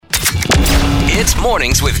It's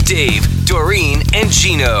Mornings with Dave, Doreen, and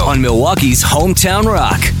Gino on Milwaukee's Hometown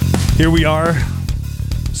Rock. Here we are,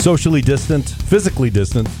 socially distant, physically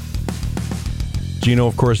distant. Gino,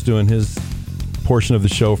 of course, doing his portion of the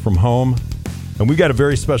show from home. And we got a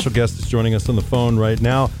very special guest that's joining us on the phone right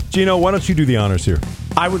now. Gino, why don't you do the honors here?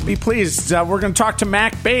 I would be pleased. We're going to talk to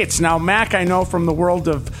Mack Bates. Now, Mack, I know from the world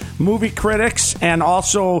of movie critics and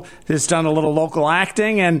also has done a little local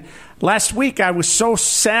acting. And last week, I was so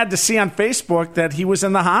sad to see on Facebook that he was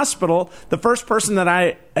in the hospital, the first person that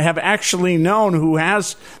I have actually known who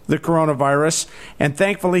has the coronavirus. And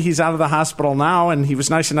thankfully, he's out of the hospital now. And he was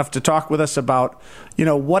nice enough to talk with us about,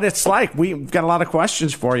 what it's like. We've got a lot of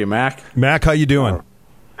questions for you, Mack. Mack, how you doing?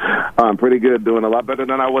 I'm pretty good, doing a lot better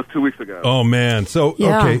than I was 2 weeks ago. Oh, man. So,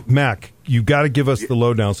 okay, Mack, you got to give us the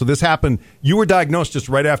lowdown. So this happened, you were diagnosed just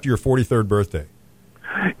right after your 43rd birthday.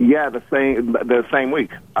 Yeah, the same week.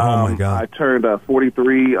 Oh, my God. I turned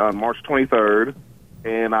 43 on March 23rd,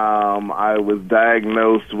 and I was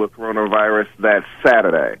diagnosed with coronavirus that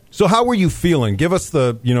Saturday. So how were you feeling? Give us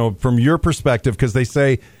the, from your perspective, because they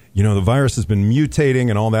say, the virus has been mutating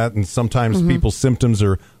and all that, and sometimes people's symptoms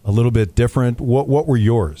are a little bit different. What were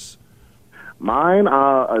yours? Mine,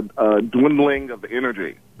 a dwindling of the energy.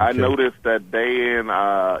 Okay. I noticed that day in,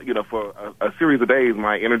 for a series of days,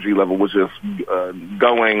 my energy level was just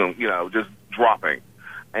going, just dropping.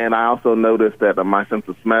 And I also noticed that my sense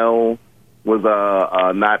of smell was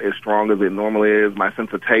not as strong as it normally is. My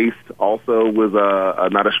sense of taste also was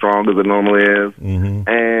not as strong as it normally is. Mm-hmm.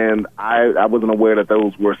 And I wasn't aware that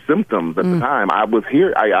those were symptoms at the time. I've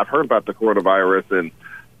heard about the coronavirus and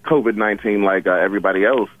COVID-19 like everybody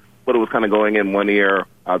else, but it was kind of going in one ear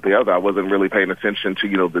out the other. I wasn't really paying attention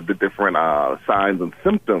to, the different signs and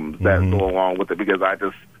symptoms that go along with it because I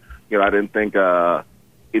just, I didn't think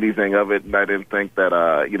anything of it, and I didn't think that,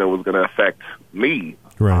 it was going to affect me,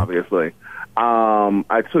 obviously.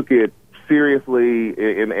 I took it seriously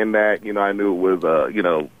in that, I knew it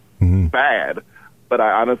was, bad, but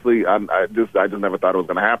I honestly, I just never thought it was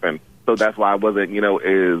going to happen. So that's why I wasn't,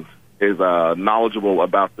 is knowledgeable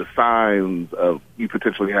about the signs of you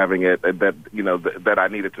potentially having it that I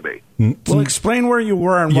needed to be. Well, explain where you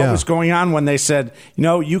were and what was going on when they said,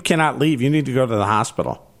 you cannot leave. You need to go to the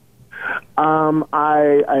hospital.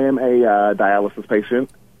 I am a dialysis patient,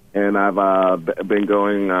 and I've been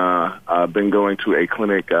going to a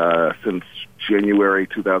clinic since January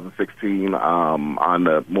 2016 on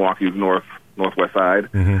the Milwaukee's northwest side,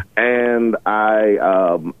 and I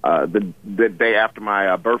the day after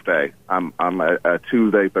my birthday, I'm a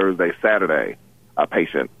Tuesday, Thursday, Saturday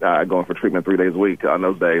patient going for treatment 3 days a week on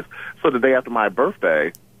those days. So the day after my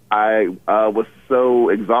birthday, I was so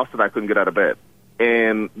exhausted I couldn't get out of bed.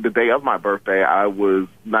 And the day of my birthday, I was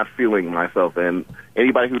not feeling myself. And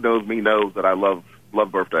anybody who knows me knows that I love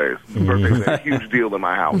birthdays. Birthdays are a huge deal in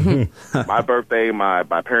my house. My birthday, my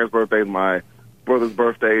parents' birthdays, my brother's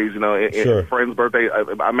birthdays, and friends' birthdays,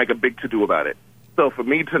 I make a big to-do about it. So for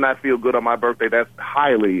me to not feel good on my birthday, that's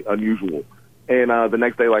highly unusual. And the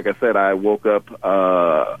next day, like I said, I woke up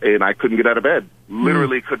and I couldn't get out of bed.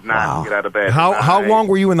 Literally could not get out of bed. How long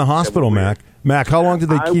were you in the hospital, Mack? Mack, how long did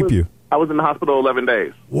they keep you? I was in the hospital 11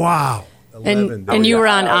 days. Wow. And you were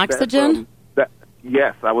on oxygen?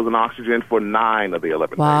 Yes, I was on oxygen for 9 of the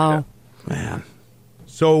 11 days. Wow. Man.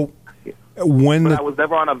 So I was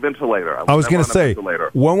never on a ventilator. I was going to say,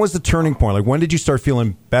 when was the turning point? Like, when did you start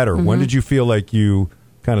feeling better? When did you feel like you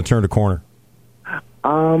kind of turned a corner?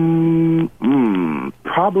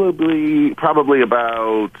 Probably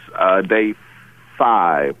about day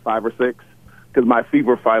 5 or 6, because my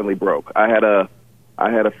fever finally broke. I had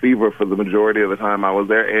a fever for the majority of the time I was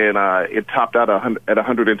there, and it topped out at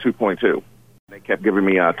 102.2. They kept giving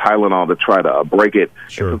me Tylenol to try to break it.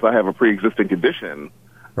 Sure. And since I have a pre-existing condition,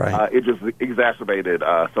 it just exacerbated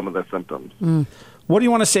some of the symptoms. What do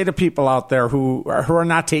you want to say to people out there who are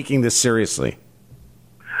not taking this seriously?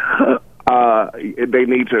 They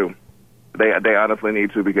need to. They honestly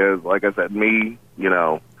need to, because, like I said, me,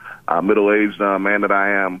 middle-aged man that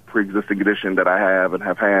I am, pre-existing condition that I have and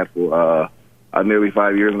have had for nearly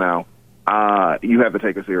 5 years now, you have to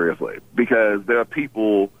take it seriously, because there are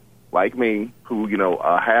people like me who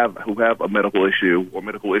have a medical issue or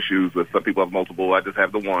medical issues. Some people have multiple. I just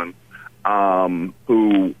have the one.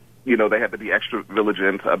 Who they have to be extra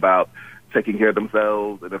vigilant about taking care of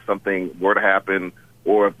themselves, and if something were to happen,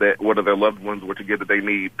 or if one of their loved ones were to get it, they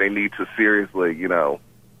need to seriously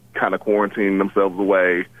kind of quarantine themselves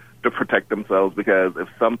away to protect themselves, because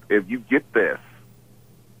if you get this,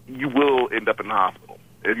 you will end up in the hospital.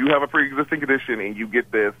 If you have a pre-existing condition and you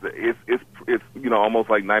get this, it's almost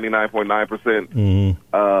like 99.9%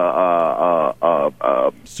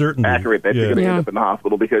 certainty accurate that you're going to end up in the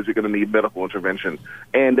hospital because you're going to need medical intervention.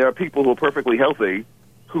 And there are people who are perfectly healthy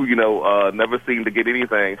who never seem to get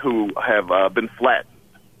anything who have been flattened.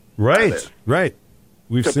 Right.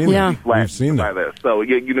 We've seen that. We've seen that. This. So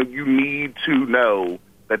you need to know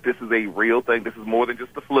that this is a real thing. This is more than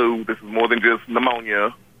just the flu. This is more than just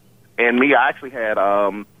pneumonia. And me, I actually had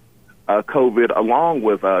COVID along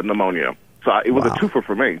with pneumonia. So it was a twofer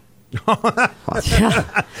for me.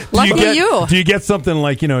 Lucky you. Do you get something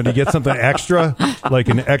like, do you get something extra, like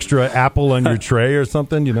an extra apple on your tray or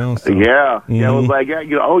something, So, yeah. Yeah, it was like,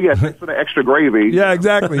 thanks for the extra gravy. Yeah,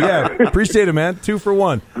 exactly. Yeah. Appreciate it, man. 2 for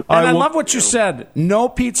 1. And I love what you said. No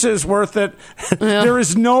pizza is worth it. There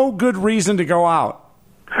is no good reason to go out.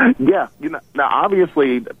 Yeah, now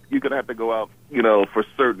obviously you're gonna have to go out, for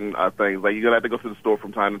certain things. Like you're gonna have to go to the store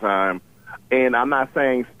from time to time. And I'm not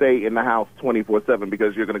saying stay in the house 24/7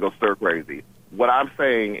 because you're gonna go stir crazy. What I'm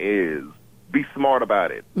saying is be smart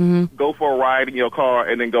about it. Mm-hmm. Go for a ride in your car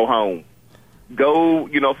and then go home. Go,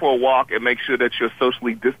 for a walk and make sure that you're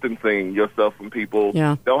socially distancing yourself from people.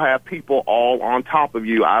 Yeah. Don't have people all on top of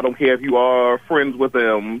you. I don't care if you are friends with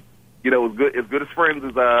them. As good as friends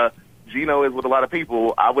as Gino is with a lot of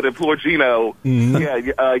people. I would implore Gino,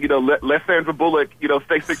 let Sandra Bullock,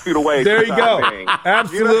 stay 6 feet away. There you go.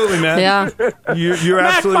 Absolutely, man. Yeah. You're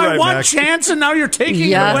Mack, absolutely right, one Mac. chance, and now you're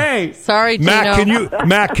taking it away. Sorry, Gino.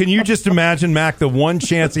 Mac, can you just imagine, Mac, the one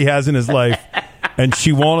chance he has in his life, and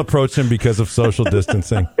she won't approach him because of social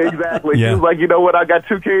distancing? Exactly. Yeah. She was like, you know what? I got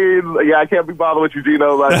 2 kids. Yeah, I can't be bothered with you,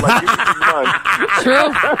 Gino. Like give me 6 months.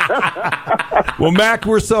 True. Well, Mac,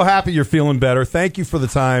 we're so happy you're feeling better. Thank you for the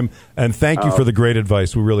time, and thank you for the great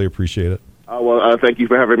advice. We really appreciate it. Thank you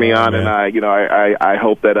for having me on, man. and I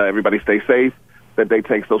hope that everybody stays safe, that they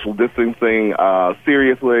take social distancing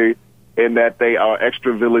seriously, and that they are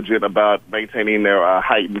extra vigilant about maintaining their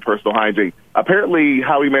heightened personal hygiene. Apparently,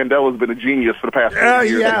 Howie Mandel has been a genius for the past 4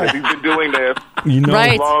 years because he's been doing this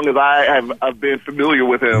Right. as long as I've been familiar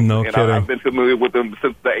with him. No and kidding. I've been familiar with him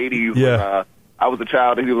since the 80s. Yeah. When, I was a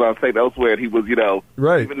child and he was on St. Elsewhere, and he was,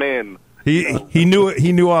 Right. even then. He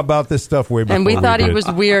knew about this stuff way before. And we thought he did. was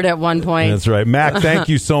weird at one point. That's right. Mac, thank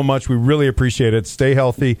you so much. We really appreciate it. Stay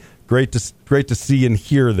healthy. Great to see and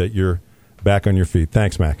hear that you're back on your feet.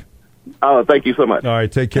 Thanks, Mac. Oh, thank you so much. All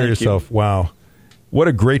right, take care of yourself. Wow. What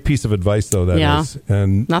a great piece of advice, though, that is.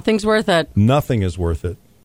 And nothing's worth it. Nothing is worth it.